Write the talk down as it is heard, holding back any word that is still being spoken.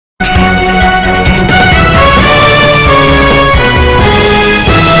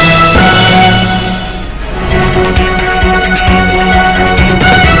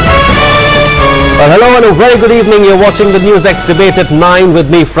you. Very good evening. You're watching the NewsX debate at 9 with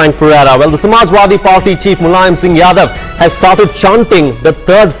me, Frank Pereira. Well, the Samajwadi Party chief Mulayam Singh Yadav has started chanting the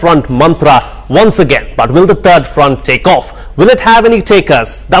third front mantra once again. But will the third front take off? Will it have any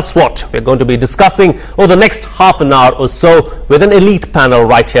takers? That's what we're going to be discussing over the next half an hour or so with an elite panel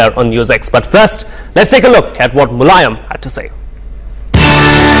right here on NewsX. But first, let's take a look at what Mulayam had to say.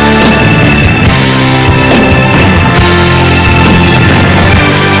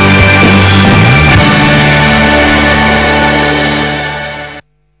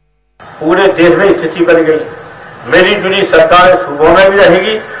 पूरे देश में स्थिति बन गई। मेरी जुनी सरकार सूबों में भी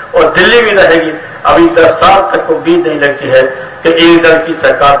रहेगी और दिल्ली भी रहेगी। अभी 10 साल तक उम्मीद नहीं लगती है कि एक दल की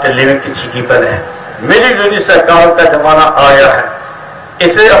सरकार दिल्ली में किसी की बने। मेरी जुनी सरकार का जमाना आ गया है।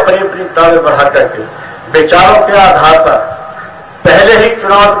 इसे अपनी अपनी दावे बढ़ा करके विचारों के आधार पर पहले ही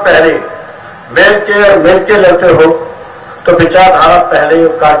चुनाव पहले मिल के लड़ते हो तो विचारधारा पहले ही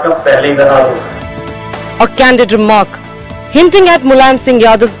कार्यक्रम पहले ही बना दो। A candid remark hinting at Mulayam Singh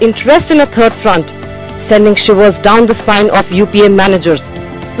Yadav's interest in a third front, sending shivers down the spine of UPA managers.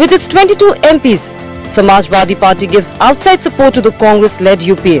 With its 22 MPs, Samajwadi Party gives outside support to the Congress-led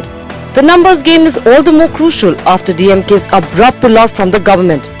UPA. The numbers game is all the more crucial after DMK's abrupt pull-out from the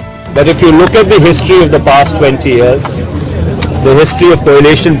government. But if you look at the history of the past 20 years, the history of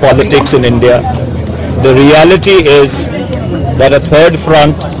coalition politics in India, the reality is that a third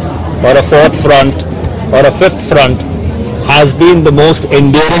front or a fourth front or a fifth front has been the most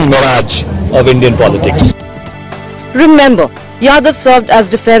enduring mirage of Indian politics. Remember, Yadav served as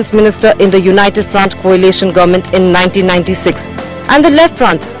Defence Minister in the United Front coalition government in 1996 and the Left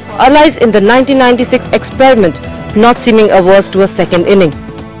Front, allies in the 1996 experiment, not seeming averse to a second inning.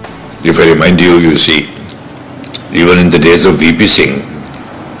 If I remind you, you see, even in the days of VP Singh,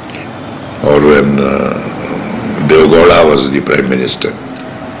 or when Devgowda was the Prime Minister,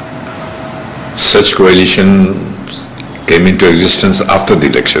 such coalition came into existence after the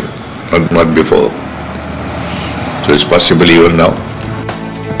election, not before. So it's possible even now.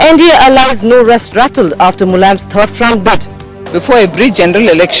 NDA allies no rest rattled after Mulayam's third front bid. Before every general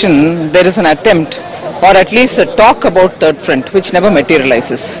election, there is an attempt, or at least a talk about third front, which never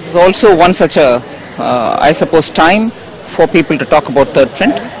materializes. It's also one such a, I suppose, time for people to talk about third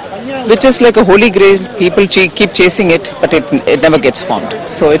front, which is like a holy grail. People keep chasing it, but it never gets formed.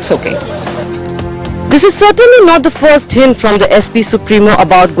 So it's okay. This is certainly not the first hint from the SP Supremo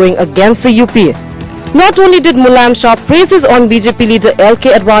about going against the UPA. Not only did Mulayam shower praises on BJP leader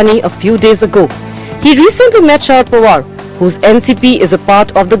LK Advani a few days ago, he recently met Sharad Pawar, whose NCP is a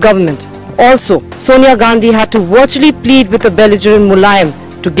part of the government. Also, Sonia Gandhi had to virtually plead with the belligerent Mulayam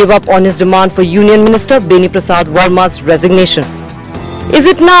to give up on his demand for Union Minister Beni Prasad Verma's resignation. Is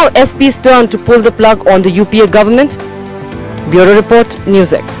it now SP's turn to pull the plug on the UPA government? Bureau Report,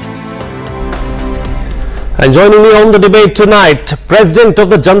 NewsX. And joining me on the debate tonight, President of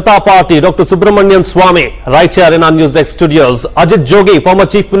the Janata Party, Dr. Subramanian Swamy, right here in our NewsX studios. Ajit Jogi, former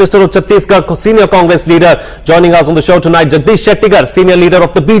Chief Minister of Chhattisgarh, Senior Congress leader, joining us on the show tonight. Jagdish Shettigar, Senior Leader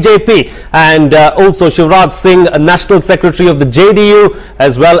of the BJP, and also Shivraj Singh, National Secretary of the JDU,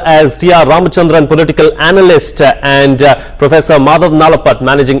 as well as T.R. Ramachandran, Political Analyst, and Professor Madhav Nalapat,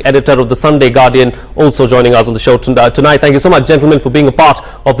 Managing Editor of the Sunday Guardian, also joining us on the show tonight. Thank you so much, gentlemen, for being a part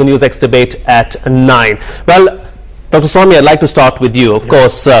of the NewsX debate at 9. Well, Dr. Swamy, I'd like to start with you. Of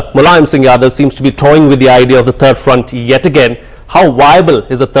course, Mulayam Singh Yadav seems to be toying with the idea of the third front yet again. How viable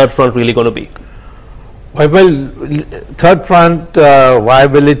is the third front really going to be? Well, third front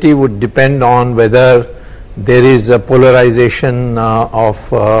viability would depend on whether there is a polarization of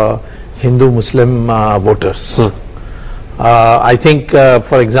Hindu-Muslim voters. I think,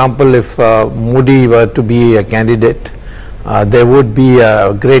 for example, if Modi were to be a candidate, there would be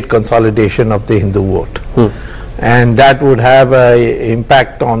a great consolidation of the Hindu vote. And that would have an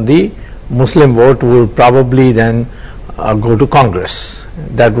impact on the Muslim vote, who will probably then go to Congress.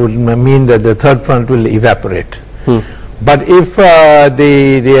 That would mean that the third front will evaporate. But if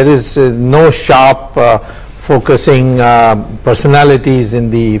there is no sharp focusing personalities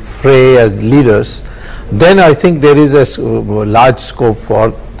in the fray as leaders, then I think there is a large scope for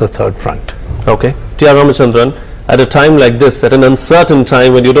the third front. Okay. T.R. Ramachandran, at a time like this, at an uncertain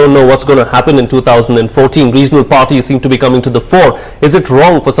time when you don't know what's going to happen in 2014, regional parties seem to be coming to the fore. Is it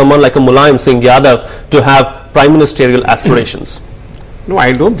wrong for someone like a Mulayam Singh Yadav to have prime ministerial aspirations? No,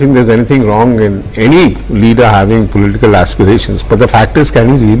 I don't think there's anything wrong in any leader having political aspirations. But the fact is,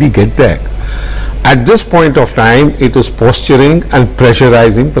 can he really get there? At this point of time, it is posturing and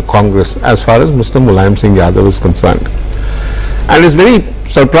pressurizing the Congress as far as Mr. Mulayam Singh Yadav is concerned. And it's very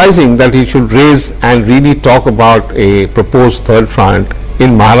surprising that he should raise and really talk about a proposed third front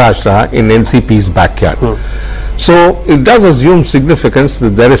in Maharashtra in NCP's backyard. So it does assume significance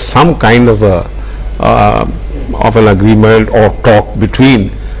that there is some kind of an agreement or talk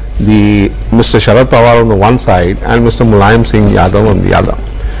between the Mr. Sharad Pawar on the one side and Mr. Mulayam Singh Yadav on the other.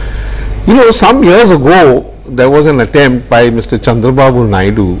 You know, some years ago there was an attempt by Mr. Chandrababu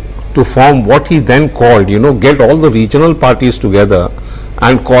Naidu to form what he then called, you know, get all the regional parties together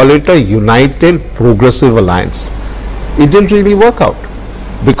and call it a United Progressive Alliance. It didn't really work out,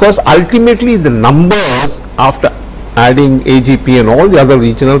 because ultimately the numbers after adding AGP and all the other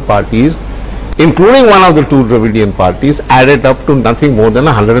regional parties, including one of the two Dravidian parties, added up to nothing more than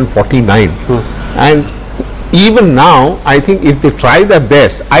 149. And even now, I think if they try their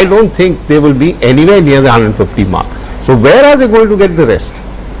best, I don't think they will be anywhere near the 150 mark. So where are they going to get the rest?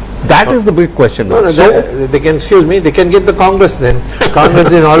 That is the big question. No, so they can, excuse me, they can get the Congress then. Congress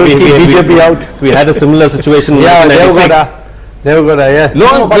is already BJP out. We had a similar situation in 1996. Yes.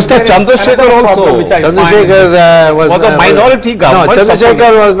 No, Mr. Chandrasekhar also. Chandrasekhar was a minority government. No,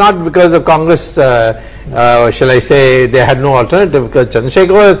 Chandrasekhar was not because of Congress, shall I say, they had no alternative, because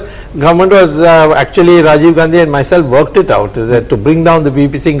Chandrasekhar's government was actually Rajiv Gandhi and myself worked it out to bring down the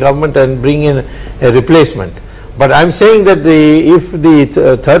VP Singh government and bring in a replacement. But I am saying that if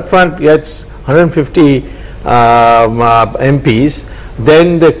the third front gets 150 MPs,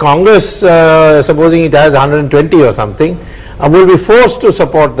 then the Congress, supposing it has 120 or something, will be forced to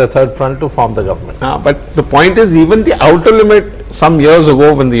support the third front to form the government. But the point is, even the outer limit some years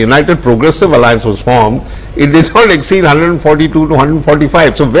ago when the United Progressive Alliance was formed, it did not exceed 142 to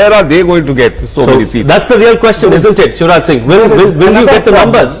 145. So where are they going to get so many seats? That's the real question, isn't it, Shivraj Singh? Will you get the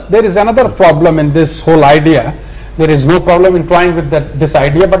numbers? There is another problem in this whole idea. There is no problem in trying with this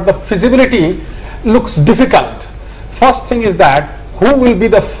idea, but the feasibility looks difficult. First thing is that who will be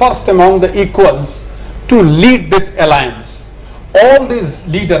the first among the equals to lead this alliance? All these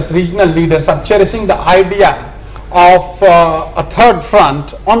leaders, regional leaders, are cherishing the idea of a third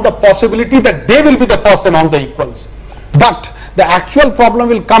front on the possibility that they will be the first among the equals. But the actual problem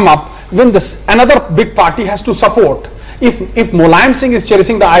will come up when another big party has to support. If Mulayam Singh is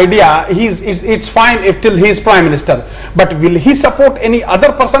cherishing the idea, it's fine till he is Prime Minister. But will he support any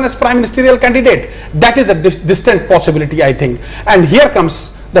other person as Prime Ministerial candidate? That is a distant possibility, I think. And here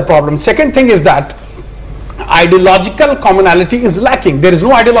comes the problem. Second thing is that ideological commonality is lacking. There is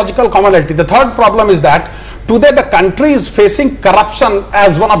no ideological commonality. The third problem is that today the country is facing corruption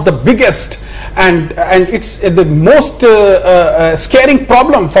as one of the biggest and it's the most scaring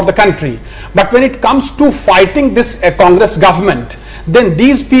problem for the country. But when it comes to fighting this Congress government, then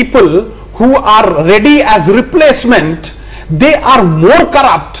these people who are ready as replacement, they are more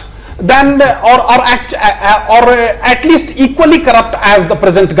corrupt than or at least equally corrupt as the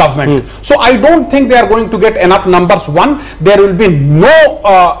present government. So I don't think they are going to get enough numbers. One, there will be no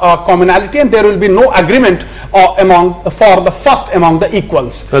commonality and there will be no agreement for the first among the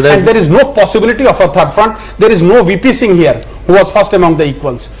equals. And there is no possibility of a third front. There is no VP Singh here who was first among the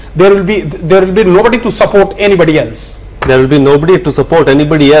equals. There will be nobody to support anybody else. There will be nobody to support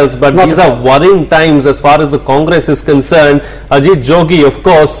anybody else, but these are worrying times as far as the Congress is concerned. Ajit Jogi, of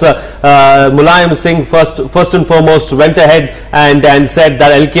course, Mulayam Singh first and foremost went ahead and said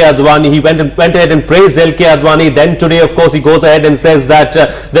that LK Advani, he went ahead and praised LK Advani. Then today, of course, he goes ahead and says that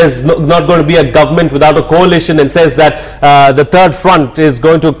there's not going to be a government without a coalition, and says that the third front is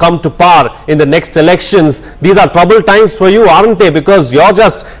going to come to power in the next elections. These are troubled times for you, aren't they? Because you're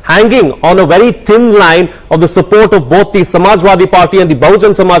just hanging on a very thin line of the support of both the Samajwadi party and the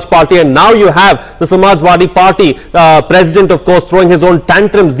Bahujan Samaj party, and now you have the Samajwadi party president, of course, throwing his own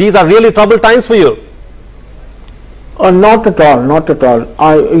tantrums. These are really troubled times for you. Not at all, not at all.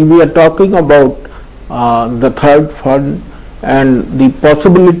 We are talking about the third front and the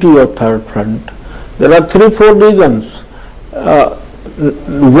possibility of third front. There are 3-4 reasons.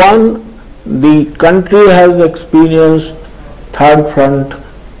 One, the country has experienced third front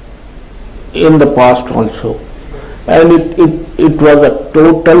in the past also, and it was a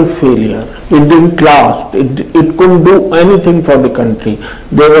total failure. It didn't last. It couldn't do anything for the country.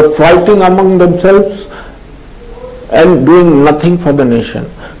 They were fighting among themselves and doing nothing for the nation.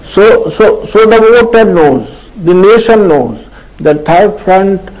 So the voter knows, the nation knows that third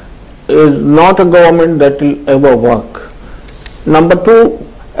front is not a government that will ever work. Number two,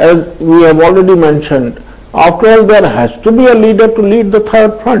 as we have already mentioned, after all, there has to be a leader to lead the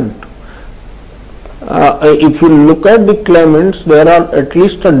third front. If you look at the claimants, there are at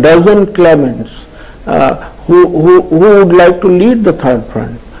least a dozen claimants who would like to lead the third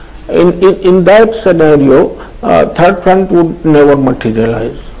front. In that scenario, third front would never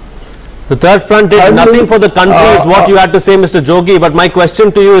materialize. The third front did nothing for the country is what you had to say, Mr. Jogi. But my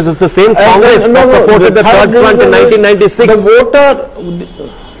question to you is, it's the same Congress that supported the third front in 1996.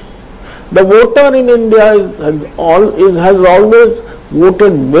 The voter in India has always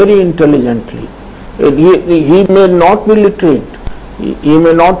voted very intelligently. He may not be literate, he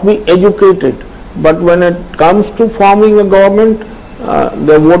may not be educated, but when it comes to forming a government,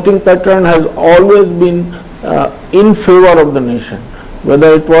 the voting pattern has always been in favor of the nation.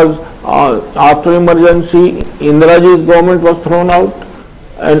 Whether it was after emergency, Indiraji's government was thrown out,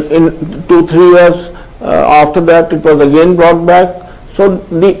 and in 2-3 years after that it was again brought back. So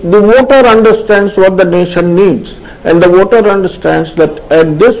the voter understands what the nation needs, and the voter understands that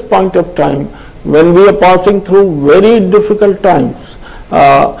at this point of time, when we are passing through very difficult times,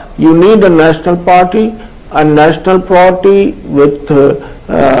 you need a national party with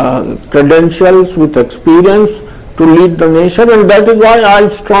credentials, with experience to lead the nation, and that is why I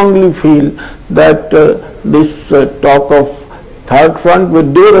strongly feel that this talk of third front,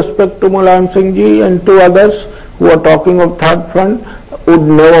 with due respect to Mulayam Singh ji and to others who are talking of third front, would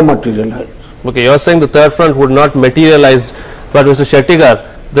never materialize. Okay, you are saying the third front would not materialize, but Mr. Shettigar,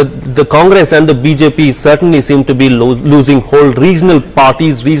 the Congress and the BJP certainly seem to be losing hold. Regional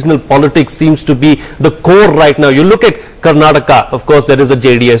parties, regional politics seems to be the core right now. You look at Karnataka, of course there is a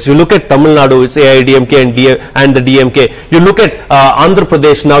JDS. You look at Tamil Nadu, it's AIDMK and the DMK. You look at Andhra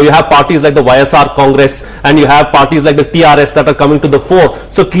Pradesh, now you have parties like the YSR Congress and you have parties like the TRS that are coming to the fore.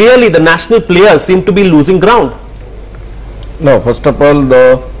 So clearly the national players seem to be losing ground. No, first of all,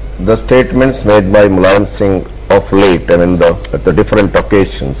 the statements made by Mulayam Singh of late and at the different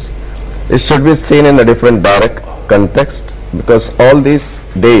occasions, it should be seen in a different direct context, because all these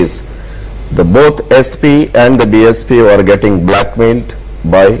days both SP and the BSP were getting blackmailed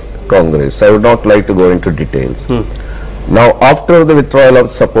by Congress. I would not like to go into details. Now, after the withdrawal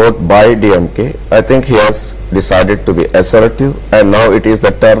of support by DMK, I think he has decided to be assertive, and now it is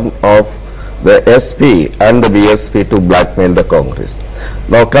the turn of the SP and the BSP to blackmail the Congress.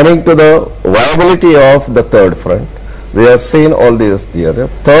 Now, coming to the viability of the third front, we have seen all this theory.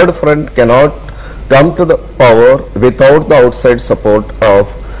 Third front cannot come to the power without the outside support of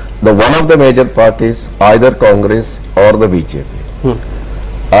one of the major parties, either Congress or the BJP.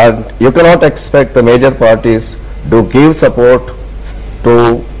 And you cannot expect the major parties to give support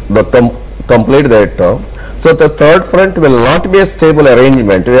to complete their term. So the third front will not be a stable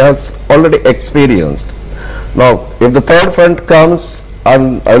arrangement. We have already experienced. Now, if the third front comes,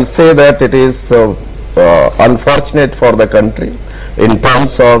 and I will say that it is unfortunate for the country in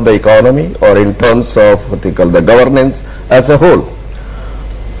terms of the economy or in terms of what we call the governance as a whole.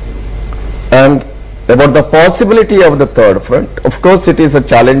 And about the possibility of the third front, of course it is a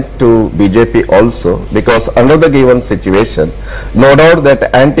challenge to BJP also, because under the given situation, no doubt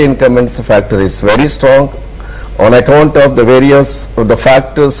that anti-incumbency factor is very strong on account of the various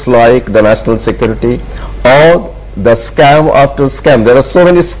factors like the national security or the scam after scam. There are so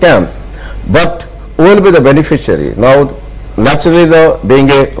many scams, but who will be the beneficiary? Now, naturally, being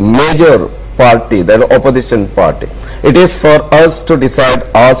a major party, the opposition party, it is for us to decide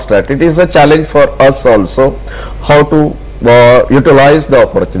our strategy. It is a challenge for us also how to utilize the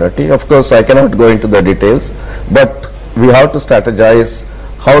opportunity. Of course, I cannot go into the details, but we have to strategize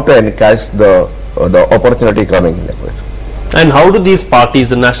how to encash the opportunity coming in. And how do these parties,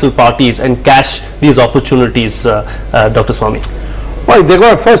 the national parties, encash these opportunities, Dr. Swamy? Well, they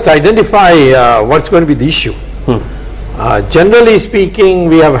got to first identify what's going to be the issue. Generally speaking,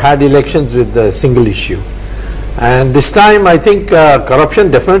 we have had elections with a single issue, and this time I think corruption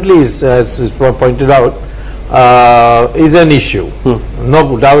definitely is, as pointed out, is an issue.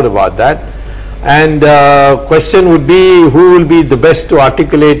 No doubt about that. And question would be, who will be the best to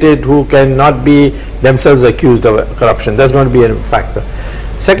articulate it, who cannot be themselves accused of corruption. That's going to be a factor.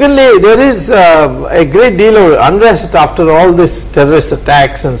 Secondly, there is a great deal of unrest after all this terrorist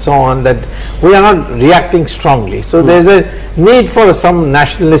attacks and so on, that we are not reacting strongly. So there is a need for some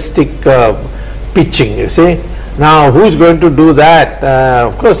nationalistic pitching, you see. Now, who is going to do that?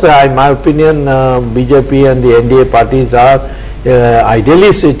 Of course, in my opinion, BJP and the NDA parties are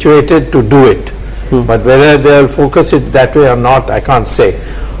ideally situated to do it, but whether they will focus it that way or not, I can't say.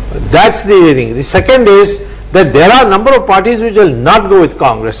 That's the thing. The second is that there are a number of parties which will not go with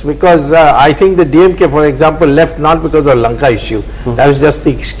Congress, because I think the DMK, for example, left not because of Lanka issue. That was just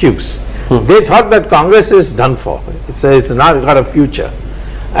the excuse. They thought that Congress is done for. It's not got a future,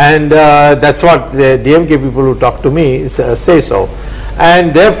 and that's what the DMK people who talk to me say so.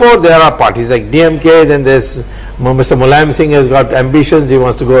 And therefore, there are parties like DMK, then there's Mr. Mulayam Singh has got ambitions, he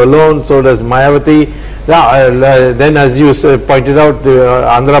wants to go alone, so does Mayawati. Then as you pointed out, the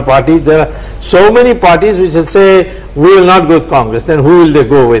Andhra parties, there are so many parties which will say, we will not go with Congress, then who will they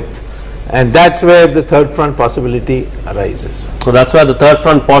go with? And that's where the third front possibility arises. So that's where the third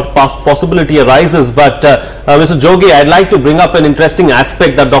front possibility arises. But Mr. Jogi, I'd like to bring up an interesting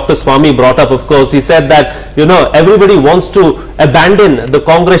aspect that Dr. Swamy brought up. Of course, he said that, you know, everybody wants to abandon the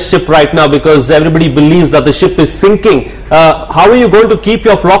Congress ship right now because everybody believes that the ship is sinking. How are you going to keep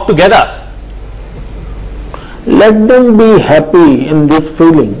your flock together? Let them be happy in this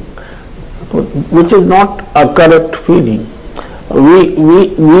feeling, which is not a correct feeling. We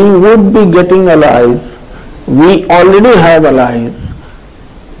would be getting allies. We already have allies.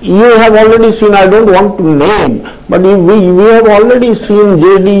 You have already seen, I don't want to name, but we have already seen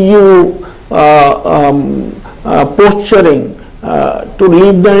JDU posturing to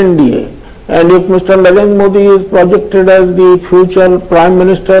leave the NDA. And if Mr. Narendra Modi is projected as the future Prime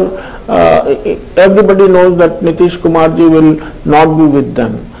Minister, everybody knows that Nitish Kumarji will not be with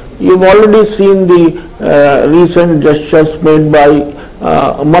them. You've already seen the recent gestures made by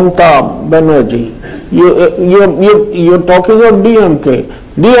Mamata Banerjee. You're talking of DMK.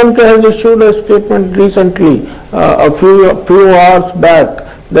 DMK has issued a statement recently, a few hours back,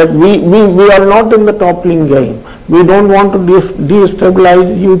 that we are not in the toppling game. We don't want to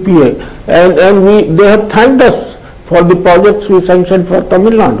destabilize UPA. And they have thanked us for the projects we sanctioned for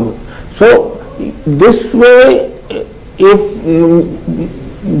Tamil Nadu. So this way, if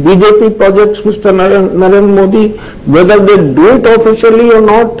BJP projects Mr. Narendra Modi, whether they do it officially or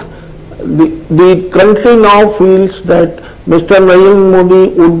not, the country now feels that Mr. Narendra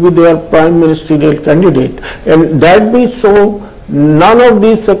Modi would be their prime ministerial candidate. And that be so, none of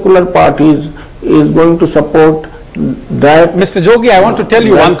these secular parties is going to support that. Mr. Jogi, I want to tell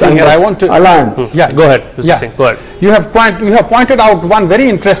you one thing here. I want to alliance. Yeah, go ahead. Mr. Singh, go ahead. You have pointed out one very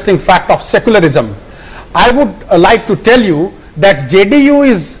interesting fact of secularism. I would like to tell you that JDU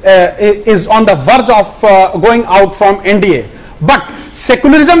is on the verge of going out from NDA, but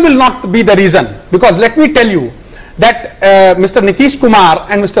secularism will not be the reason, because let me tell you that Mr. Nitish Kumar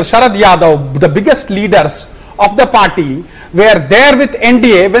and Mr. Sharad Yadav, the biggest leaders of the party, were there with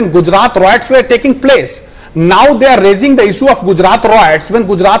NDA when Gujarat riots were taking place. Now they are raising the issue of Gujarat riots when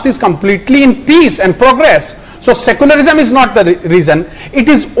Gujarat is completely in peace and progress. So secularism is not the reason. It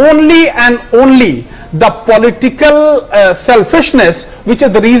is only and only the political selfishness which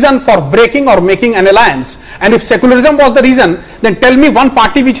is the reason for breaking or making an alliance. And if secularism was the reason, then tell me one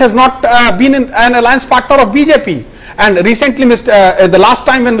party which has not been an alliance partner of BJP. And recently, the last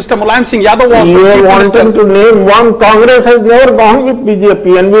time when Mr. Mulayam Singh Yadav was you wanted to name one, Congress has never gone with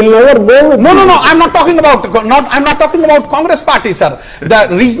BJP and will never go with. No, I'm not talking about Congress party, sir. The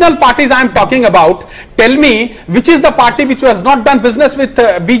regional parties I am talking about. Tell me which is the party which has not done business with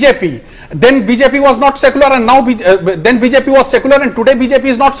BJP. Then BJP was not secular, and now then BJP was secular, and today BJP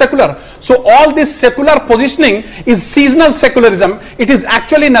is not secular. So all this secular positioning is seasonal secularism. It is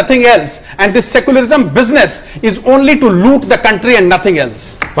actually nothing else, and this secularism business is only to loot the country and nothing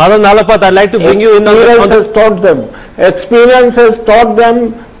else. Madam Nalapat, I'd like to bring you in. Experience has taught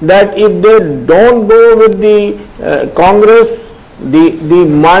them that if they don't go with the Congress, the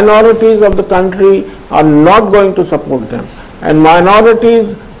minorities of the country are not going to support them, and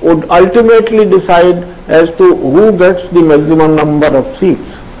minorities would ultimately decide as to who gets the maximum number of seats.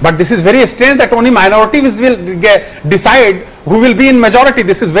 But this is very strange that only minorities will decide who will be in majority.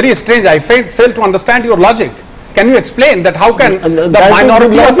 This is very strange. I fail to understand your logic. Can you explain that? How can the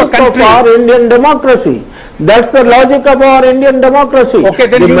minority of a country? Of our Indian democracy. That's the logic of our Indian democracy. Okay,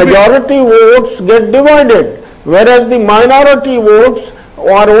 then the majority votes get divided, whereas the minority votes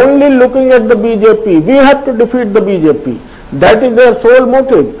are only looking at the BJP. We have to defeat the BJP. That is their sole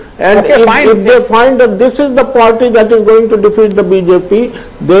motive. And okay, if they find that this is the party that is going to defeat the BJP,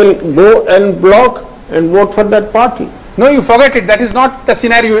 they'll go and block and vote for that party. No, you forget it. That is not the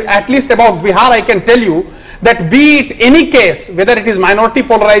scenario. At least about Bihar, I can tell you that be it any case, whether it is minority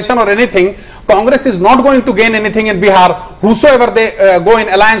polarization or anything, Congress is not going to gain anything in Bihar, whosoever they go in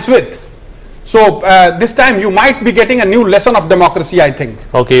alliance with. So this time you might be getting a new lesson of democracy, I think.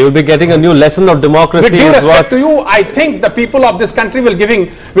 Okay, you'll be getting a new lesson of democracy. With due respect to you, I think the people of this country will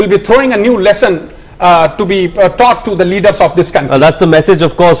be throwing a new lesson to be taught to the leaders of this country. That's the message,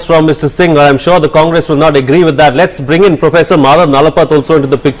 of course, from Mr. Singh. I'm sure the Congress will not agree with that. Let's bring in Professor Madhav Nalapat also into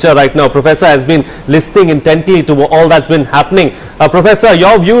the picture right now. Professor has been listening intently to all that's been happening. Professor,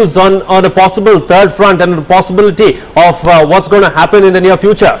 your views on a possible third front and the possibility of what's going to happen in the near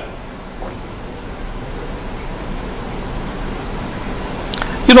future?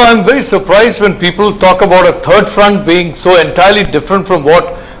 you know, I'm very surprised when people talk about a third front being so entirely different from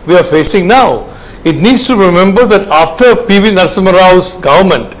what we are facing now. It needs to remember that after P.V. Narasimha Rao's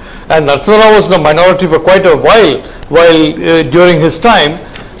government, and Narasimha Rao was in a minority for quite a while during his time,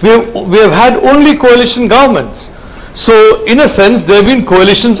 we have had only coalition governments. So in a sense there have been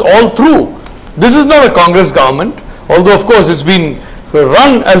coalitions all through. This is not a Congress government, although of course it's been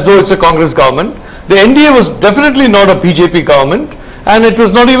run as though it's a Congress government. The NDA was definitely not a BJP government, and it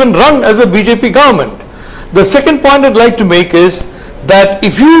was not even run as a BJP government. The second point I'd like to make is that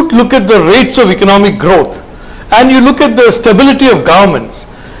if you look at the rates of economic growth and you look at the stability of governments,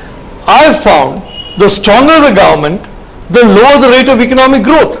 I've found the stronger the government, the lower the rate of economic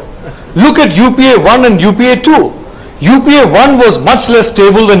growth. Look at UPA I and UPA II. UPA I was much less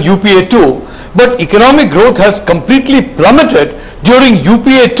stable than UPA II, but economic growth has completely plummeted during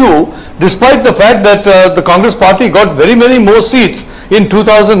UPA II, despite the fact that the Congress party got very many more seats in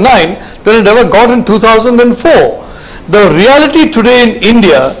 2009 than it ever got in 2004. The reality today in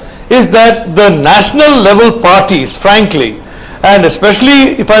India is that the national level parties, frankly, and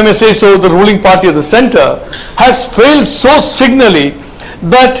especially, if I may say so, the ruling party of the center, has failed so signally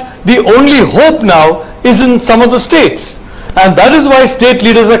that the only hope now is in some of the states. And that is why state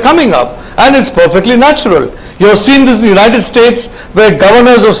leaders are coming up, and it's perfectly natural. You have seen this in the United States, where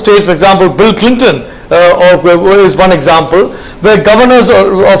governors of states, for example, Bill Clinton is one example, where governors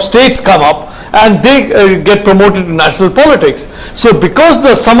of states come up and they get promoted to national politics. So because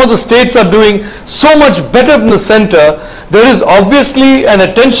some of the states are doing so much better than the center, there is obviously an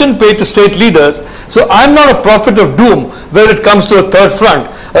attention paid to state leaders. So I'm not a prophet of doom where it comes to a third front.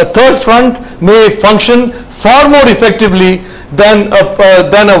 A third front may function far more effectively than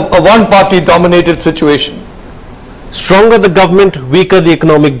a one-party dominated situation. Stronger the government, weaker the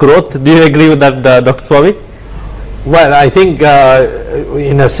economic growth. Do you agree with that, Dr. Swamy? Well, I think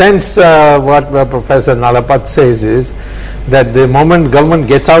in a sense what Professor Nalapat says is that the moment government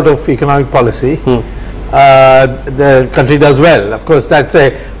gets out of economic policy, the country does well. Of course, that's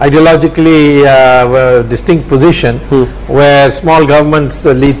a ideologically distinct position where small governments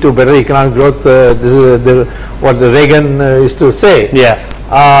lead to better economic growth. This is what the Reagan used to say. Yeah.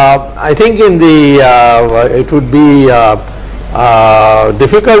 I think in the it would be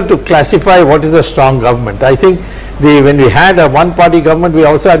difficult to classify what is a strong government. I think when we had a one-party government, we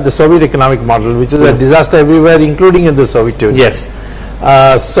also had the Soviet economic model, which was a disaster everywhere, including in the Soviet Union. Yes.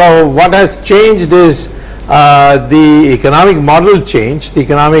 So what has changed is the economic model changed, the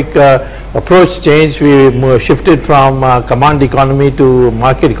economic approach changed. We shifted from command economy to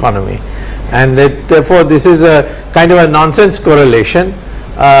market economy, and therefore this is a kind of a nonsense correlation.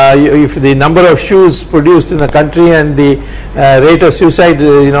 If the number of shoes produced in the country and the rate of suicide,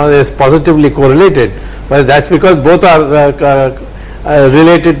 is positively correlated, well, that's because both are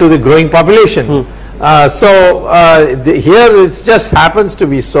related to the growing population. Here it just happens to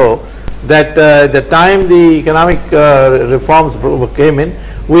be so that the time the economic reforms came in,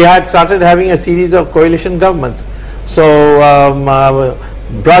 we had started having a series of coalition governments. So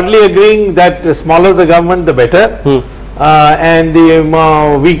broadly agreeing that the smaller the government, the better. And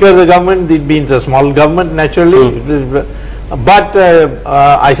the weaker the government, it means a small government naturally. But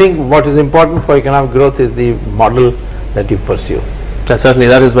I think what is important for economic growth is the model that you pursue. Certainly,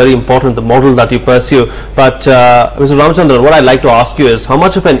 that is very important, the model that you pursue. But Mr. Ramachandran, what I'd like to ask you is how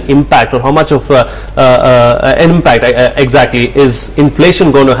much of an impact, or how much of an impact exactly is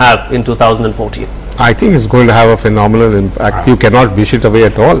inflation going to have in 2014? I think it's going to have a phenomenal impact. You cannot wish it away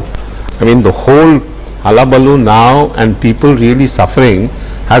at all. I mean, the whole hullabaloo now and people really suffering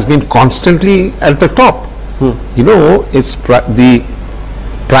has been constantly at the top. It's the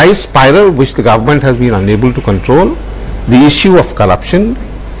price spiral which the government has been unable to control, the issue of corruption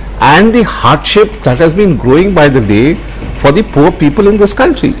and the hardship that has been growing by the day for the poor people in this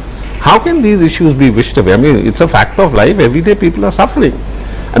country. How can these issues be wished away? I mean, it's a fact of life. Every day people are suffering.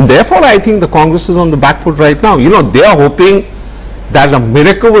 And therefore, I think the Congress is on the back foot right now. They are hoping that a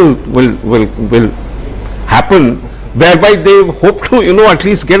miracle will happen whereby they hope to, at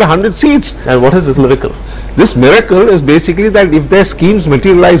least get 100 seats. And what is this miracle? This miracle is basically that if their schemes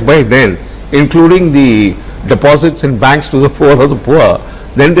materialize by then, including the deposits in banks to the poor of the poor,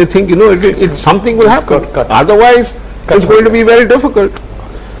 then they think, something will happen. Otherwise, it's going to be very difficult.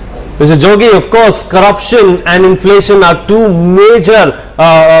 Mr. Jogi, of course, corruption and inflation are two major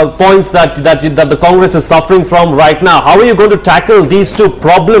points that the Congress is suffering from right now. How are you going to tackle these two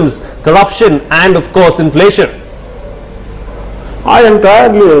problems, corruption and, of course, inflation? I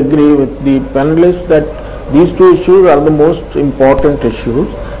entirely agree with the panelists that these two issues are the most important issues,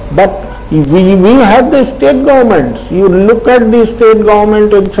 but We have the state governments. You look at the state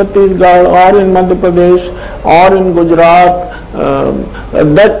government in Chhattisgarh or in Madhya Pradesh or in Gujarat,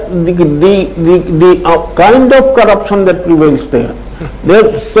 that the kind of corruption that prevails there. They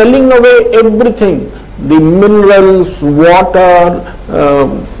are selling away everything, the minerals, water,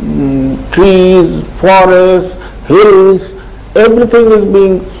 trees, forests, hills, everything is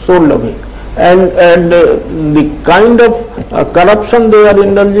being sold away. And the kind of corruption they are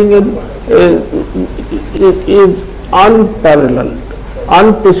indulging in is unparalleled,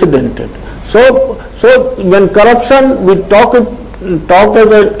 unprecedented. So when corruption, we talk as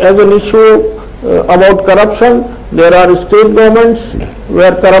an issue about corruption, there are state governments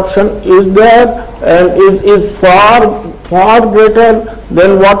where corruption is there and is far greater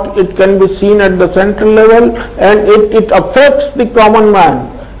than what it can be seen at the central level, and it affects the common man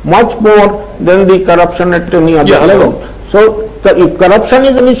much more than the corruption at any other level. So if corruption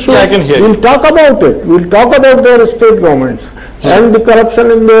is an issue, we'll talk about it. We'll talk about their state governments and the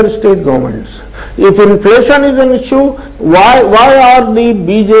corruption in their state governments. If inflation is an issue, why are the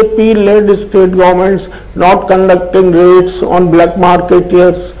BJP-led state governments not conducting raids on black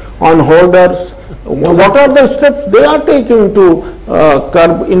marketeers, on hoarders? What are the steps they are taking to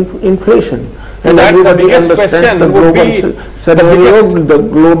curb inflation? And everybody understands the global scenario, the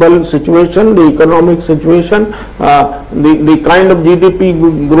global situation, the economic situation, the kind of GDP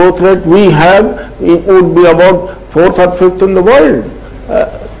growth rate we have, it would be about 4th or 5th in the world.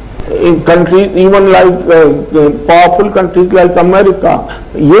 In countries, even like powerful countries like America,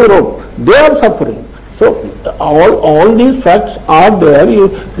 Europe, they are suffering. So all these facts are there.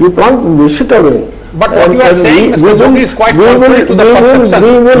 You can't wish it away. But what you are saying, Mr. Jogi, is quite contrary to the perception.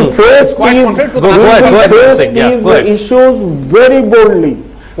 We will face these issues very boldly.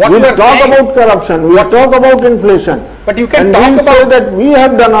 We will talk about corruption, we will talk about inflation. But you can and talk about that we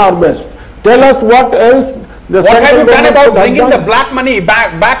have done our best. Tell us what else. What have you done about bringing the black money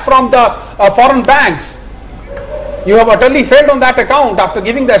back from the foreign banks? You have utterly failed on that account after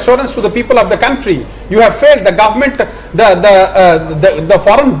giving the assurance to the people of the country. You have failed. The government, the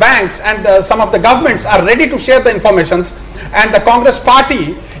foreign banks and some of the governments are ready to share the informations, and the Congress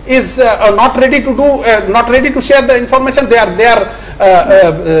party is not ready to share the information. They are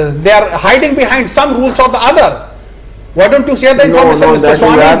hiding behind some rules or the other. Why don't you share the information? Mr.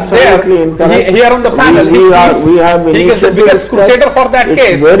 Swamy is there here on the panel. He is the biggest crusader for that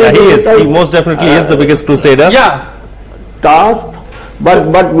case. He most definitely is the biggest crusader. Yeah. Task,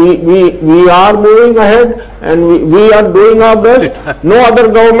 but we are moving ahead and we are doing our best. No other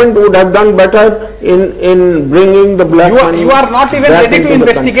government would have done better in bringing the black money. You are not even ready to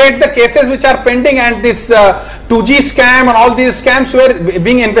investigate the cases which are pending, and this 2G scam and all these scams were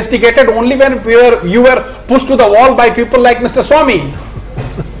being investigated only when you were pushed to the wall by people like Mr. Swamy.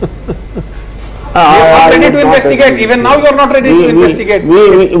 You are not ready to investigate. Even now you are not ready to investigate.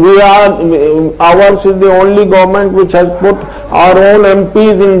 Ours is the only government which has put our own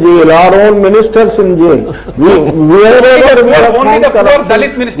MPs in jail, our own ministers in jail. Only the poor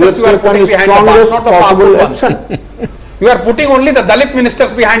Dalit ministers you are putting behind the bars, not the powerful ones. You are putting only the Dalit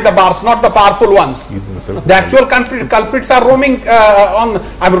ministers behind the bars, not the powerful ones. The actual culprits are roaming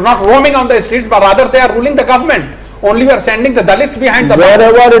not roaming on the streets, but rather they are ruling the government. Only we are sending the Dalits behind the bars.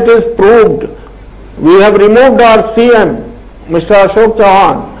 Wherever it is proved. We have removed our CM, Mr. Ashok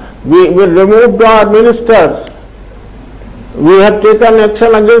Chauhan. We removed our ministers. We have taken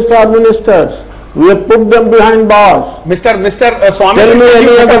action against our ministers. We have put them behind bars. Mr. Swamy, tell me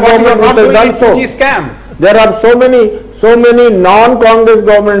any other government which has done so. Scam. There are so many non-Congress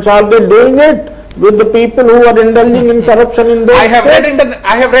governments. Are they doing it with the people who are indulging in corruption in those I have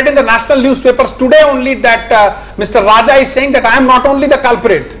read in the national newspapers today only that Mr. Raja is saying that I am not only the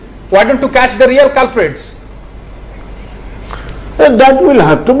culprit. Why don't you catch the real culprits? That will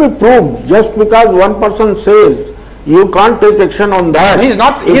have to be proved. Just because one person says, you can't take action on that. He is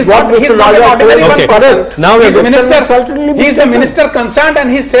not an ordinary one person. Now he is the minister concerned, and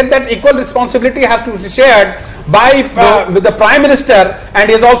he said that equal responsibility has to be shared by the Prime Minister, and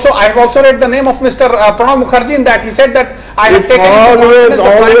I have also read the name of Mr. Pranab Mukherjee in that. He said that I have taken the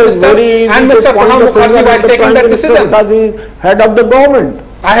Prime Minister and Mr. Pranab Mukherjee while taking that decision. Head of the government.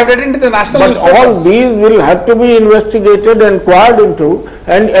 I have read it into the national newspapers. But all these will have to be investigated and inquired into,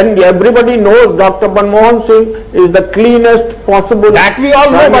 and everybody knows Dr. Manmohan Singh is the cleanest possible. That we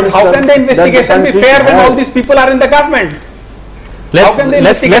all know, but how can the investigation be fair when all these people are in the government? Let's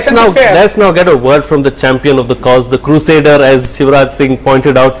now get a word from the champion of the cause, the crusader, as Shivraj Singh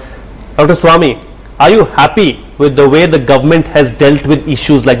pointed out. Dr. Swamy, are you happy with the way the government has dealt with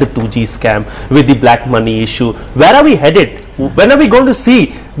issues like the 2G scam, with the black money issue? Where are we headed? When are we going to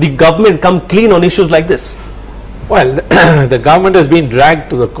see the government come clean on issues like this? Well, the government has been dragged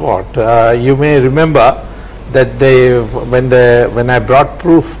to the court. You may remember that when I brought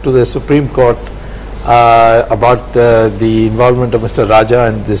proof to the Supreme Court about the involvement of Mr. Raja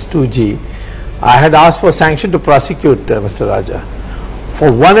and this 2G, I had asked for sanction to prosecute Mr. Raja. For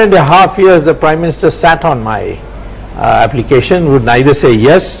 1.5 years, the Prime Minister sat on my application, would neither say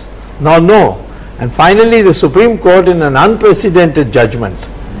yes nor no. And finally, the Supreme Court, in an unprecedented judgment,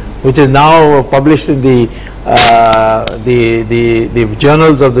 which is now published in the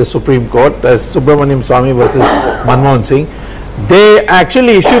journals of the Supreme Court as Subramanian Swamy versus Manmohan Singh, they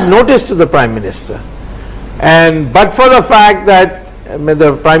actually issued notice to the Prime Minister. And but for the fact that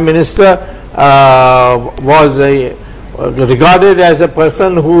the Prime Minister was regarded as a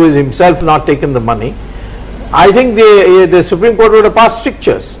person who is himself not taken the money, I think the Supreme Court would have passed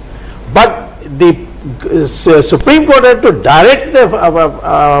strictures. But the Supreme Court had to direct the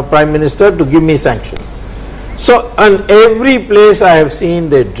Prime Minister to give me sanction. So on every place I have seen,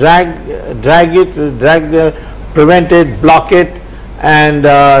 they drag it, prevent it, block it, and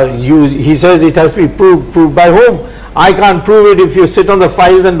he says it has to be proved by whom? I can't prove it if you sit on the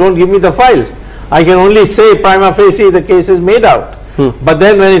files and don't give me the files. I can only say prima facie the case is made out. But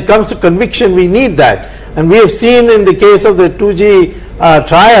then when it comes to conviction, we need that. And we have seen in the case of the 2G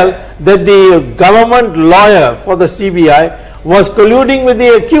trial that the government lawyer for the CBI was colluding with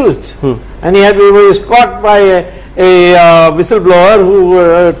the accused. And he was caught by a whistleblower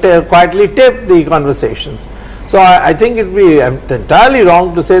who quietly taped the conversations. So I think it would be entirely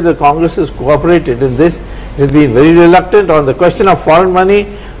wrong to say the Congress has cooperated in this. It has been very reluctant on the question of foreign money.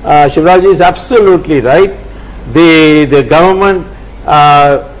 Shivraji is absolutely right. The government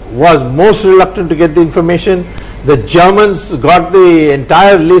was most reluctant to get the information. The Germans got the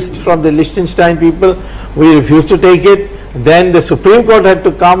entire list from the Liechtenstein people. We refused to take it. Then the Supreme Court had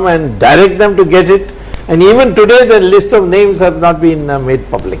to come and direct them to get it. And even today the list of names have not been made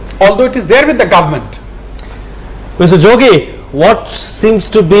public. Although it is there with the government. Mr. Jogi, what seems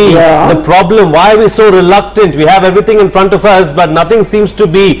to be the problem? Why are we so reluctant? We have everything in front of us, but nothing seems to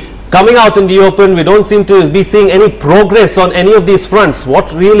be coming out in the open. We don't seem to be seeing any progress on any of these fronts.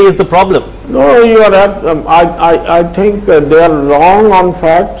 What really is the problem? No, you are. I think they are wrong on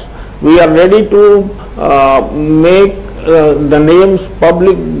facts. We are ready to make the names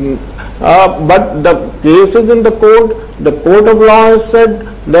public, but the case is in the court. The court of law has said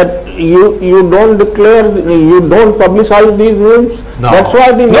that you don't declare, you don't publicize these names. No. That's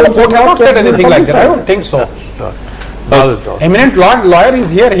why the No, the court has not said anything like that. I don't think so. Eminent lawyer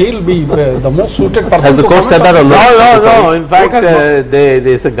is here. He will be the most suited person. Has the court said that or not? No. In fact, there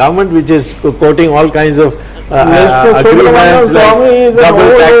is a government which is quoting all kinds of agreements like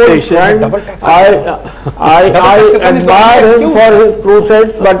double taxation. I admire him for his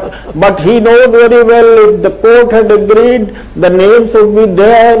crusades, but he knows very well if the court had agreed, the names would be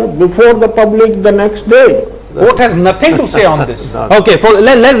there before the public the next day. Court has nothing to say on this. Okay,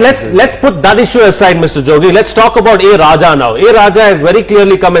 let's put that issue aside, Mr. Jogi. Let's talk about A. Raja now. A. Raja has very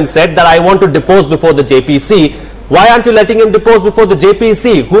clearly come and said that I want to depose before the JPC. Why aren't you letting him depose before the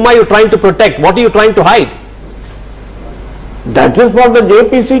JPC? Whom are you trying to protect? What are you trying to hide? That is for the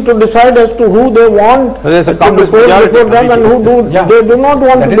JPC to decide as to who they want There's a to Congress depose majority before them and who they do not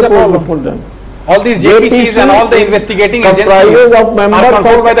want That to is the depose problem. before them. All these JPCs and all the investigating agencies comprises of members are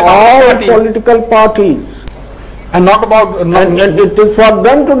controlled by the of all Congress party political parties. and not about. And it is for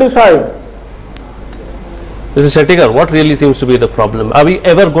them to decide. Mr. Shettikar, what really seems to be the problem? Are we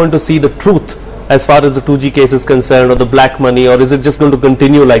ever going to see the truth as far as the 2G case is concerned, or the black money, or is it just going to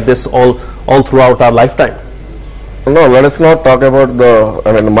continue like this all throughout our lifetime? No, let us not talk about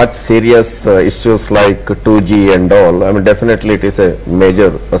the, much serious issues like 2G and all. Definitely it is a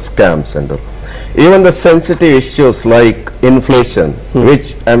major scams and all. Even the sensitive issues like inflation,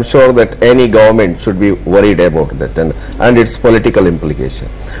 which I am sure that any government should be worried about that and its political implication.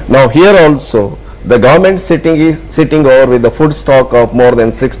 Now here also, the government sitting over with the food stock of more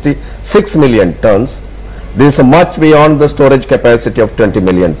than 66 million tons. This is much beyond the storage capacity of 20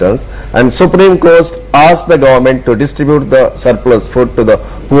 million tons, and Supreme Court asked the government to distribute the surplus food to the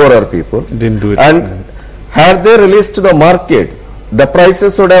poorer people. Didn't do it. And had they released to the market, the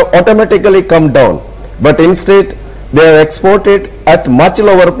prices would have automatically come down. But instead, they have exported at much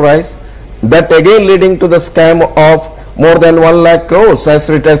lower price, that again leading to the scam of more than 1 lakh crores, as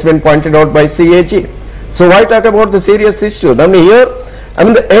it has been pointed out by CAG. So why talk about the serious issue? Here,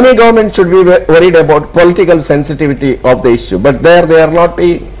 any government should be worried about political sensitivity of the issue, but there they are not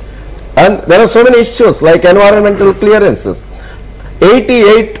being. And there are so many issues like environmental clearances.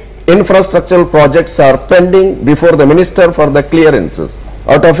 88 infrastructural projects are pending before the minister for the clearances.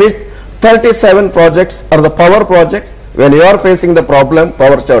 Out of it, 37 projects are the power projects. When you are facing the problem,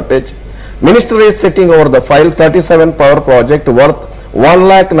 power shortage, minister is sitting over the file, 37 power project worth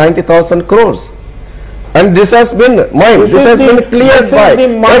 1,90,000 crores. And this has been this has been cleared by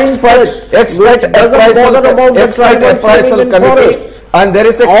expert appraisal committee, and there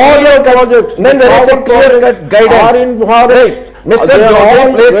is a clear-cut guidance. Mr.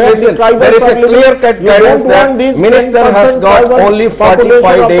 Jogi, please listen. There is a clear-cut guidance that minister has got only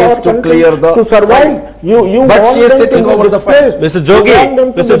 45 days to clear the file. But she is sitting over the file. Mr. Jogi,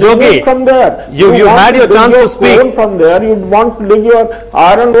 you had your chance to speak. From there, you want to dig your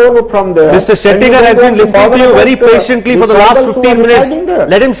iron ore from there. Mr. Shettigar has been listening to you very patiently for the last 15 minutes.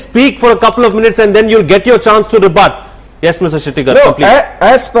 Let him speak for a couple of minutes and then you'll get your chance to rebut. Yes, Mr. Shettigar, complete.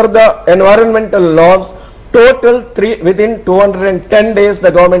 As per the environmental norms, total within 210 days the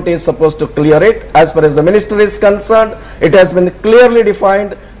government is supposed to clear it. As far as the minister is concerned, it has been clearly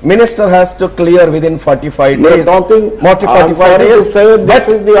defined. Minister has to clear within 45 days. 45 days. But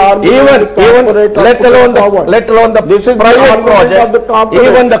even let alone the private projects,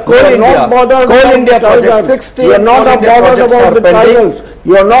 even the Coal India project, 60 you are not bothered about the tribals.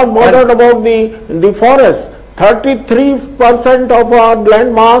 You are not bothered about the forest. 33% of our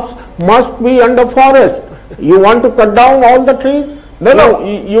land mass must be under forest. You want to cut down all the trees? No.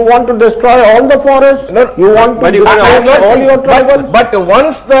 You want to destroy all the forests? No. You want to destroy all your tribals? But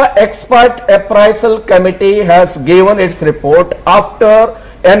once the expert appraisal committee has given its report, after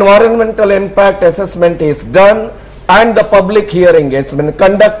environmental impact assessment is done and the public hearing has been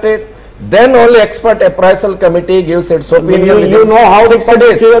conducted, then only expert appraisal committee gives its opinion. You know how the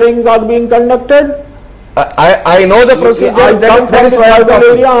public hearings are being conducted? I know the procedure. I come from the tribal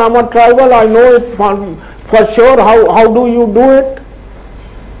area. I am a tribal. I know it for sure. How do you do it?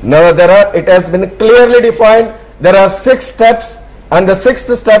 No, it has been clearly defined. There are 6 steps, and the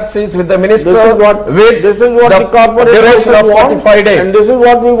 6th step is with the minister. This is what the corporation of 45 days. And this is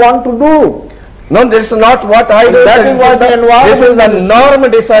what we want to do. No, this is not what I do. This is a norm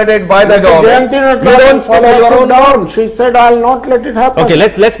decided by the government. You don't follow your own norms. She said, I will not let it happen. Okay,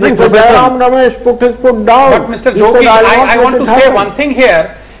 let's bring Professor Ramesh put his foot down. But Mr. Jogi, I want to say one thing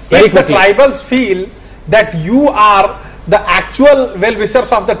here. If the tribals feel that you are the actual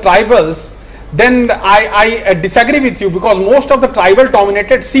well-wishers of the tribals, then I disagree with you, because most of the tribal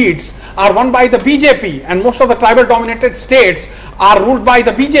dominated seats are won by the BJP and most of the tribal dominated states are ruled by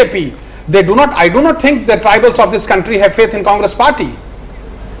the BJP. I do not think the tribals of this country have faith in Congress party,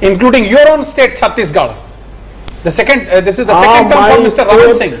 including your own state, Chhattisgarh. This is the second term for Mr.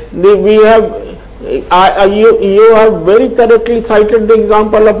 Rahul Singh. You have very correctly cited the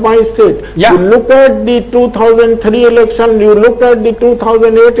example of my state. Yeah. You look at the 2003 election, you look at the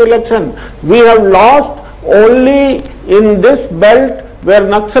 2008 election. We have lost only in this belt where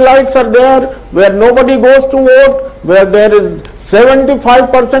Naxalites are there, where nobody goes to vote, where there is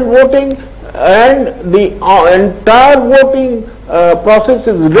 75% voting, and the entire voting process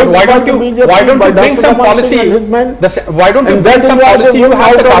is rigged. Why don't you bring some policy? Why don't you bring some policy? You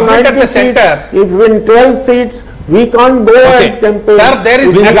have the government at the center. If win 12 seats, we can't go and campaign. Sir, there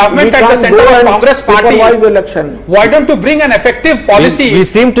is a government at the center of Congress party. Election. Why don't you bring an effective policy? We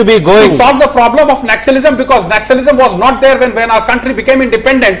seem to be going to solve the problem of Naxalism, because Naxalism was not there when our country became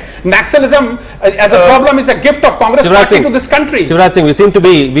independent. Naxalism as a problem is a gift of Congress party to this country. Shivraj Singh, we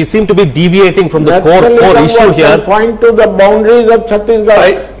seem to be deviating from the core issue here. Point to the boundaries of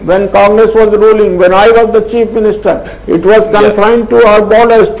Chhattisgarh. When Congress was ruling, when I was the chief minister, it was confined to our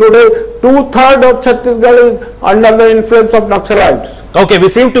borders. Today, 2/3 of Chhattisgarh is under the influence of Naxalites. Okay, we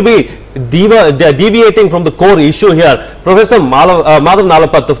seem to be deviating from the core issue here. Professor Madhav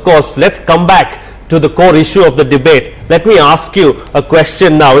Nalapat, of course, let's come back to the core issue of the debate. Let me ask you a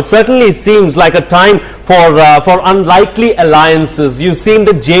question now. It certainly seems like a time for unlikely alliances. You've seen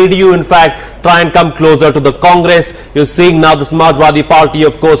the JDU, in fact, try and come closer to the Congress. You're seeing now the Samajwadi party,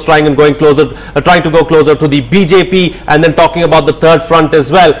 of course, trying to go closer to the BJP, and then talking about the third front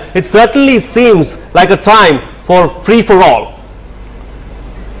as well. It certainly seems like a time for free for all.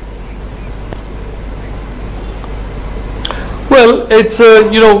 Well, it's,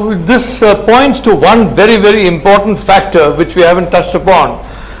 this points to one very, very important factor which we haven't touched upon,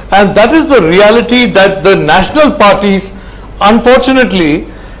 and that is the reality that the national parties, unfortunately,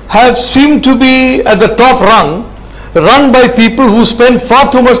 have seemed to be at the top run by people who spend far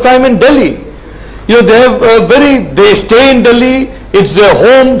too much time in Delhi. They stay in Delhi, it's their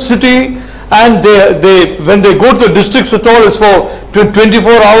home city, and when they go to the districts at all, it's for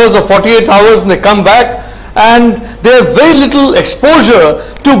 24 hours or 48 hours, and they come back, and they have very little exposure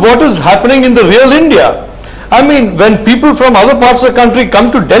to what is happening in the real India. I mean, when people from other parts of the country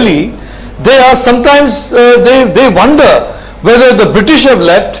come to Delhi, they are sometimes, they wonder whether the British have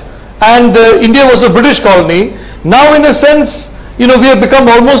left and India was a British colony. Now in a sense, we have become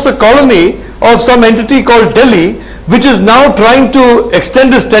almost a colony of some entity called Delhi, which is now trying to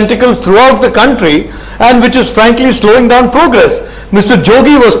extend its tentacles throughout the country and which is frankly slowing down progress. Mr.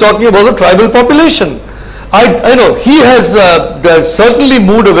 Jogi was talking about the tribal population. I know he has certainly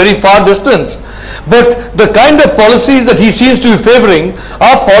moved a very far distance, but the kind of policies that he seems to be favoring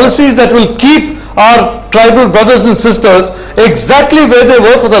are policies that will keep our tribal brothers and sisters exactly where they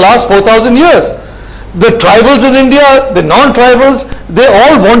were for the last 4,000 years. The tribals in India, the non-tribals, they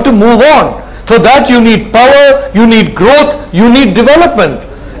all want to move on. For that you need power, you need growth, you need development.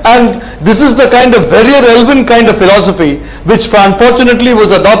 And this is the kind of very relevant kind of philosophy which unfortunately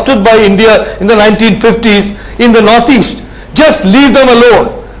was adopted by India in the 1950s in the Northeast. Just leave them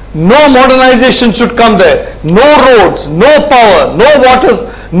alone. No modernization should come there. No roads, no power, no waters,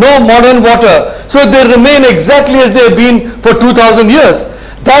 no modern water. So they remain exactly as they have been for 2,000 years.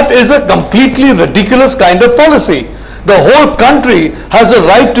 That is a completely ridiculous kind of policy. The whole country has a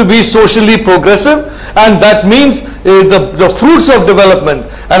right to be socially progressive, and that means the fruits of development.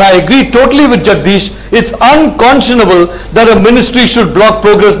 And I agree totally with Jagdish. It's unconscionable that a ministry should block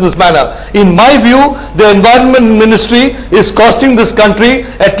progress in this manner. In my view, the environment ministry is costing this country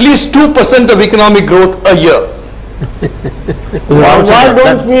at least 2% of economic growth a year. Why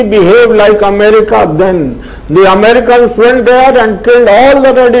don't we behave like America then? The Americans went there and killed all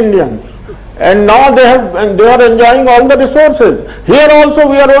the Red Indians. And now they are enjoying all the resources. Here also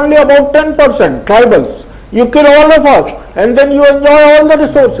we are only about 10% tribals. You kill all of us and then you enjoy all the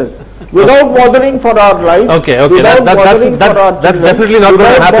resources without bothering for our life. Okay, that's definitely not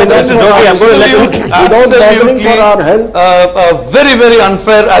going to happen. I'm going to let you. Without bothering for our health. A very, very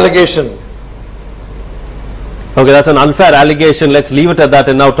unfair allegation. Okay, that's an unfair allegation. Let's leave it at that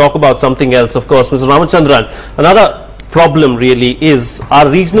and now talk about something else. Of course, Mr. Ramachandran, another problem really is our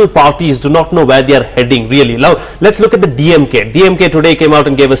regional parties do not know where they are heading really. Now let's look at the DMK. DMK today came out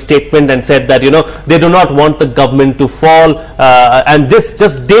and gave a statement and said that they do not want the government to fall, and this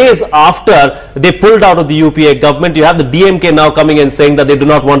just days after they pulled out of the UPA government. You have the DMK now coming and saying that they do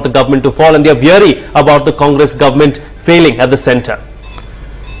not want the government to fall and they are weary about the Congress government failing at the center.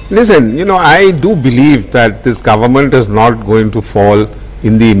 Listen, I do believe that this government is not going to fall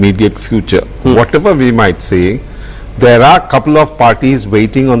in the immediate future. Whatever we might say, there are a couple of parties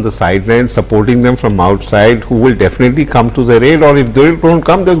waiting on the sidelines, supporting them from outside, who will definitely come to their aid, or if they don't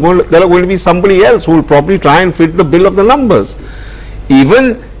come, there are going to be somebody else who will probably try and fit the bill of the numbers.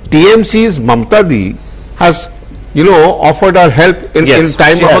 Even TMC's Mamta Di has, offered her help in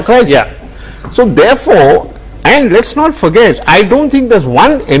time of a crisis. Yeah. So therefore, and let's not forget, I don't think there's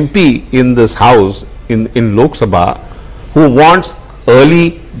one MP in this house, in Lok Sabha, who wants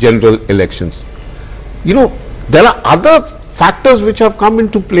early general elections. There are other factors which have come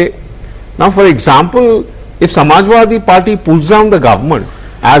into play. Now, for example, if Samajwadi party pulls down the government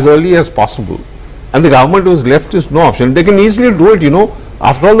as early as possible and the government was left with no option, they can easily do it,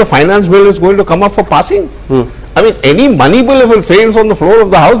 After all, the finance bill is going to come up for passing. I mean, any money bill, if it fails on the floor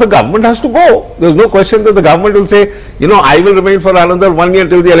of the house, the government has to go. There's no question that the government will say, I will remain for another 1 year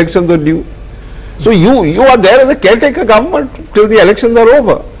till the elections are due. So you are there as a caretaker government till the elections are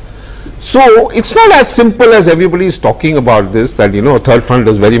over. So it's not as simple as everybody is talking about this, that third front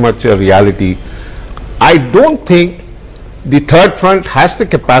is very much a reality. I don't think the third front has the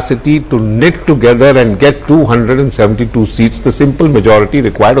capacity to knit together and get 272 seats, the simple majority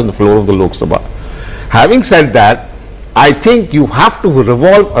required on the floor of the Lok Sabha. Having said that, I think you have to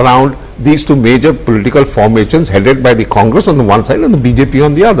revolve around these two major political formations headed by the Congress on the one side and the BJP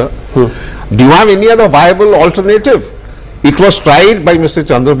on the other. Do you have any other viable alternative? It was tried by Mr.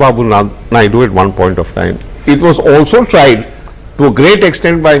 Chandrababu Naidu at one point of time. It was also tried to a great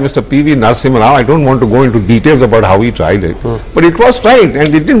extent by Mr. P.V. Narasimha Rao. I don't want to go into details about how he tried it, but it was tried and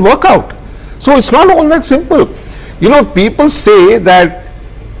it didn't work out. So it's not all that simple. People say that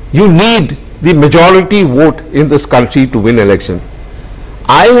you need the majority vote in this country to win election.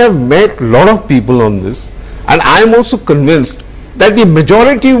 I have met a lot of people on this, and I am also convinced that the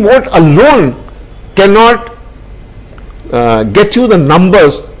majority vote alone cannot get you the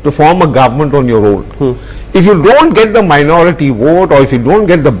numbers to form a government on your own. If you don't get the minority vote, or if you don't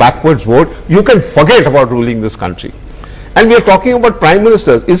get the backwards vote, you can forget about ruling this country. And we are talking about prime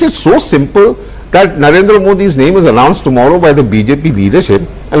ministers. Is it so simple that Narendra Modi's name is announced tomorrow by the BJP leadership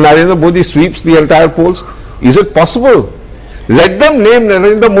and Narendra Modi sweeps the entire polls? Is it possible? Let them name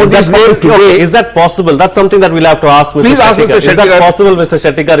Narendra Modi's name today. Okay, is that possible? That's something that we'll have to ask Mr. Please ask Mr. Is that possible, Mr.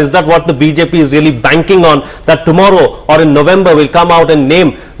 Shettikar? Is that what the BJP is really banking on? That tomorrow or in November will come out and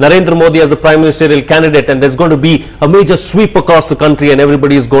name Narendra Modi as the prime ministerial candidate, and there's going to be a major sweep across the country and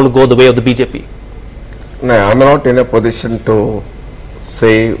everybody is going to go the way of the BJP? No, I'm not in a position to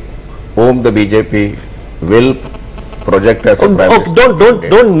say whom the BJP will project as a prime minister.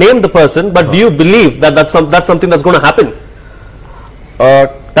 Don't name the person, but do you believe that that's something that's going to happen?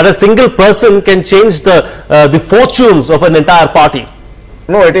 That a single person can change the fortunes of an entire party?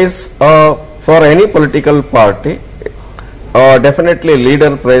 No, it is for any political party. Definitely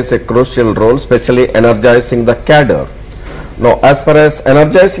leader plays a crucial role, especially energizing the cadre. Now, as far as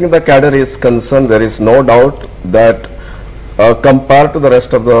energizing the cadre is concerned, there is no doubt that compared to the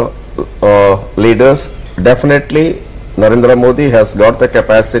rest of the leaders, definitely Narendra Modi has got the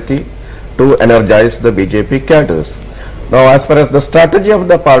capacity to energize the BJP cadres. Now, as far as the strategy of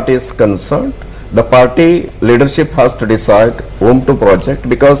the party is concerned, the party leadership has to decide whom to project,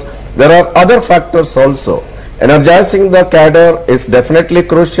 because there are other factors also. Energizing the cadre is definitely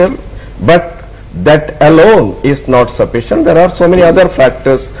crucial, but that alone is not sufficient. There are so many other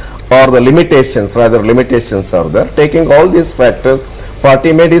factors, or the limitations, rather limitations are there. Taking all these factors,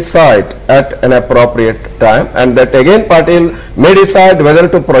 party may decide at an appropriate time, and that again party may decide whether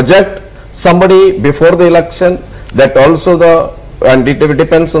to project somebody before the election. That also and it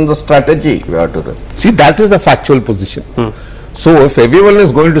depends on the strategy we have to do. See, that is the factual position. So if everyone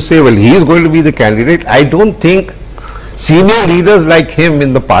is going to say, well, he is going to be the candidate, I don't think senior leaders like him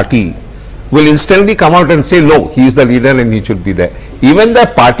in the party will instantly come out and say, no, he is the leader and he should be there. Even the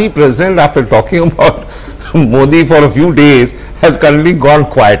party president, after talking about Modi for a few days, has currently gone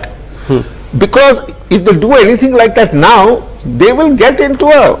quiet. Because if they do anything like that now, they will get into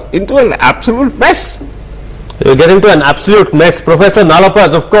an absolute mess. You get into an absolute mess. Professor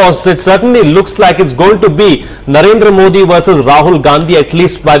Nalapat, of course, it certainly looks like it's going to be Narendra Modi versus Rahul Gandhi, at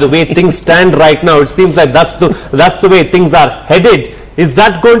least by the way things stand right now. It seems like that's the way things are headed. Is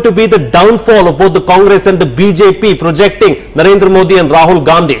that going to be the downfall of both the Congress and the BJP, projecting Narendra Modi and Rahul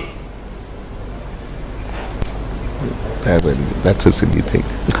Gandhi? That's a silly thing.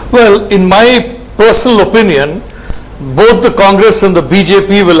 Well, in my personal opinion, both the Congress and the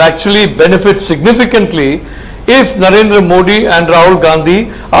BJP will actually benefit significantly if Narendra Modi and Rahul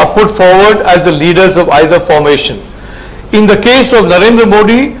Gandhi are put forward as the leaders of either formation. In the case of Narendra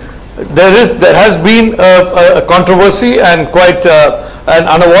Modi, there has been a controversy, and quite an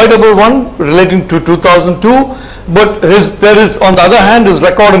unavoidable one, relating to 2002, but there is on the other hand his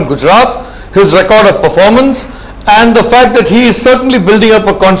record in Gujarat, his record of performance, and the fact that he is certainly building up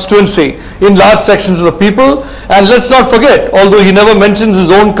a constituency in large sections of the people. And let's not forget, although he never mentions his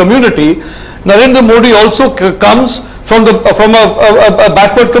own community, Narendra Modi also comes from a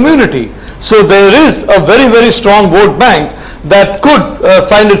backward community. So there is a very, very strong vote bank that could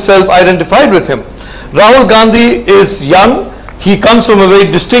find itself identified with him. Rahul Gandhi is young, he comes from a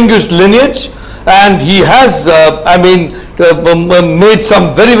very distinguished lineage, and he has, made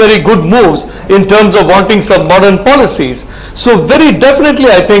some very, very good moves in terms of wanting some modern policies. So very definitely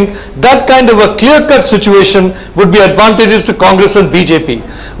I think that kind of a clear-cut situation would be advantageous to Congress and BJP.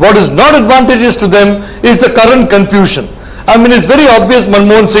 What is not advantageous to them is the current confusion. I mean, it's very obvious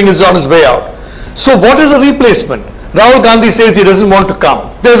Manmohan Singh is on his way out. So what is a replacement? Rahul Gandhi says he doesn't want to come.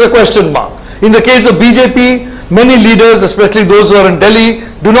 There's a question mark. In the case of BJP, many leaders, especially those who are in Delhi,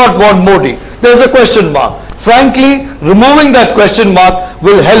 do not want Modi. There's a question mark. Frankly, removing that question mark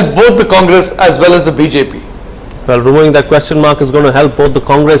will help both the Congress as well as the BJP. Well, removing that question mark is going to help both the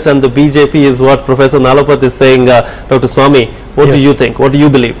Congress and the BJP, is what Professor Nalapat is saying. Dr. Swamy, what do you think? What do you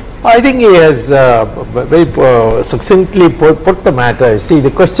believe? I think he has very succinctly put the matter. See, the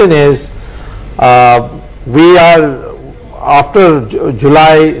question is, we are, after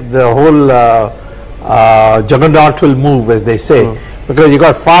July, the whole juggernaut will move, as they say, because you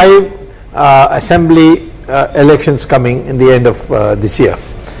got 5 assembly elections coming in the end of this year.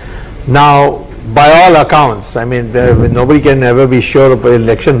 Now, by all accounts, I mean, nobody can ever be sure of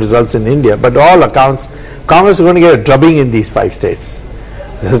election results in India, but all accounts, Congress is going to get a drubbing in these 5 states,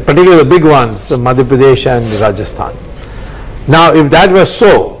 particularly the big ones, Madhya Pradesh and Rajasthan. Now, if that was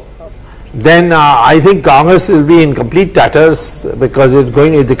so, then I think Congress will be in complete tatters, because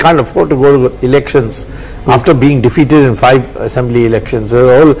they can't afford to go to elections after being defeated in 5 assembly elections. The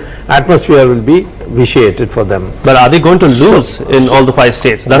whole atmosphere will be vitiated for them. But are they going to lose in all the 5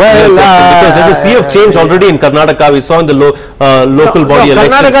 states? That's the question, because there's a sea of change already in Karnataka. We saw in the local body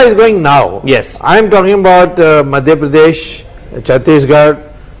election. Karnataka is going now. Yes. I am talking about Madhya Pradesh,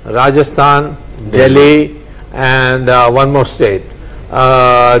 Chhattisgarh, Rajasthan, Delhi, and one more state.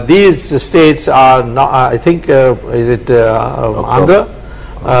 These states are not, I think, is it Andhra?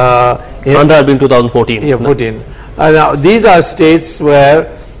 Andhra had been 2014. Yeah, 14. Now, these are states where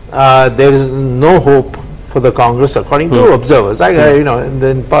there is no hope for the Congress, according to observers. You know, and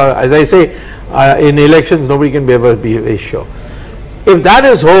then, as I say, in elections, nobody can be able to be very sure. If that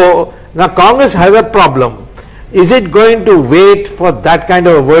is so, now Congress has a problem. Is it going to wait for that kind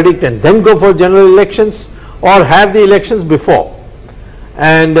of a verdict and then go for general elections, or have the elections before?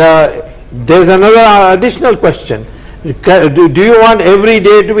 And there's another additional question. Do you want every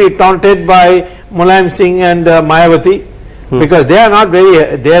day to be taunted by Mulayam Singh and Mayawati? Because they are not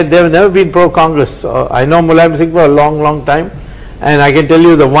very, they have never been pro-Congress. I know Mulayam Singh for a long time, and I can tell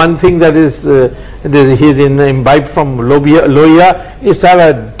you the one thing that is, he's imbibed from Lohia is to have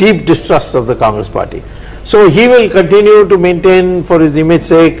a deep distrust of the Congress party. So he will continue to maintain, for his image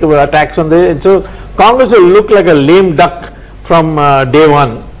sake, attacks on the, and so Congress will look like a lame duck from day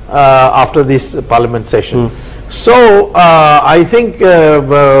one after this parliament session. So I think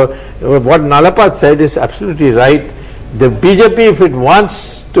what Nalapat said is absolutely right. The BJP, if it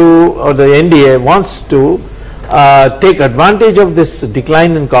wants to, or the NDA wants to take advantage of this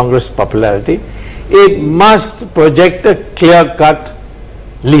decline in Congress popularity, it must project a clear-cut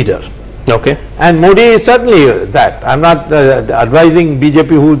leader. Okay. And Modi is certainly that. I'm not advising BJP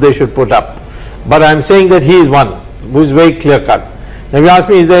who they should put up, but I'm saying that he is one who is very clear-cut. Now, if you ask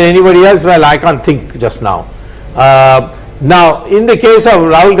me, is there anybody else? Well, I can't think just now. Now, in the case of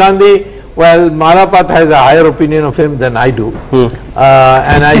Rahul Gandhi, well, Malapat has a higher opinion of him than I do.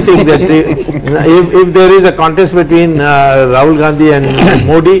 And I think that if there is a contest between Rahul Gandhi and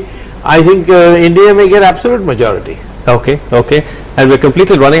Modi, I think India may get absolute majority. Okay, okay. And we're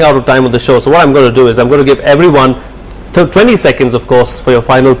completely running out of time on the show. So what I'm going to do is I'm going to give everyone 20 seconds, of course, for your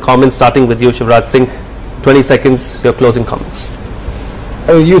final comments, starting with you, Shivraj Singh. 20 seconds, your closing comments.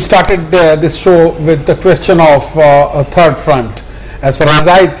 You started this show with the question of a third front. As far as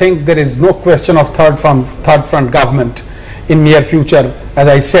I think, there is no question of third front government in near future. As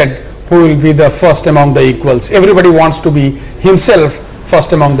I said, who will be the first among the equals? Everybody wants to be himself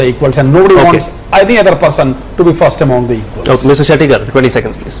first among the equals, and nobody wants any other person to be first among the equals. Okay, Mr. Shettigar, 20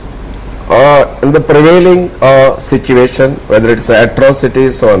 seconds, please. In the prevailing situation, whether it's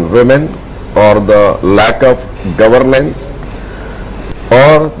atrocities on women or the lack of governance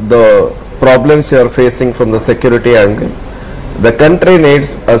or the problems you are facing from the security angle, the country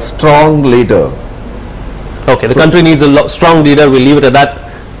needs a strong leader. Okay, the country needs a strong leader. We'll leave it at that.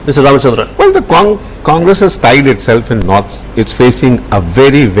 Mr. Ramachandran. Well, the Congress has tied itself in knots. It's facing a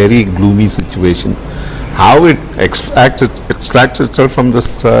very, very gloomy situation. How it extracts itself from this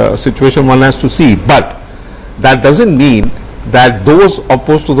situation, one has to see. But that doesn't mean that those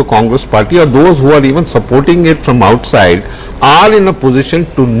opposed to the Congress party or those who are even supporting it from outside are in a position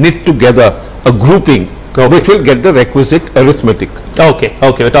to knit together a grouping which will get the requisite arithmetic. Okay,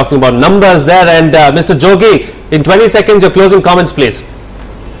 okay, we're talking about numbers there. And Mr. Jogi, in 20 seconds, your closing comments, please.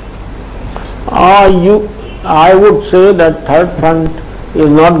 I would say that third front is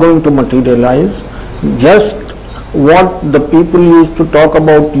not going to materialize. Just what the people used to talk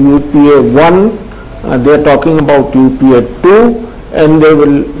about UPA I, they are talking about UPA II, and they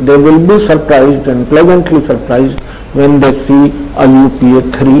will be surprised and pleasantly surprised when they see a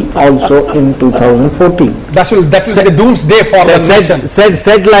UPA III also in 2014. That will be the doomsday for the nation.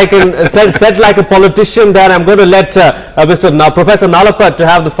 Said like a politician there. I'm going to let Professor Nalapat to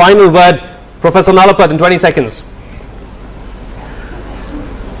have the final word. Professor Nalapat, in 20 seconds.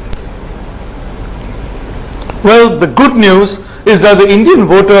 Well, the good news is that the Indian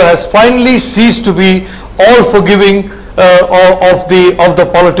voter has finally ceased to be all forgiving of the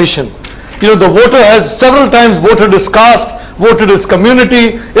politician. You know, the voter has several times voted his caste, voted his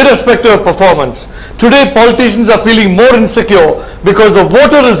community, irrespective of performance. Today, politicians are feeling more insecure because the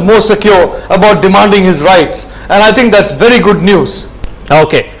voter is more secure about demanding his rights. And I think that's very good news.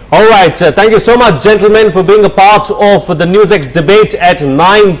 Okay. All right. Thank you so much, gentlemen, for being a part of the NewsX debate at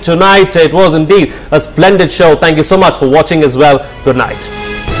 9 tonight. It was indeed a splendid show. Thank you so much for watching as well. Good night.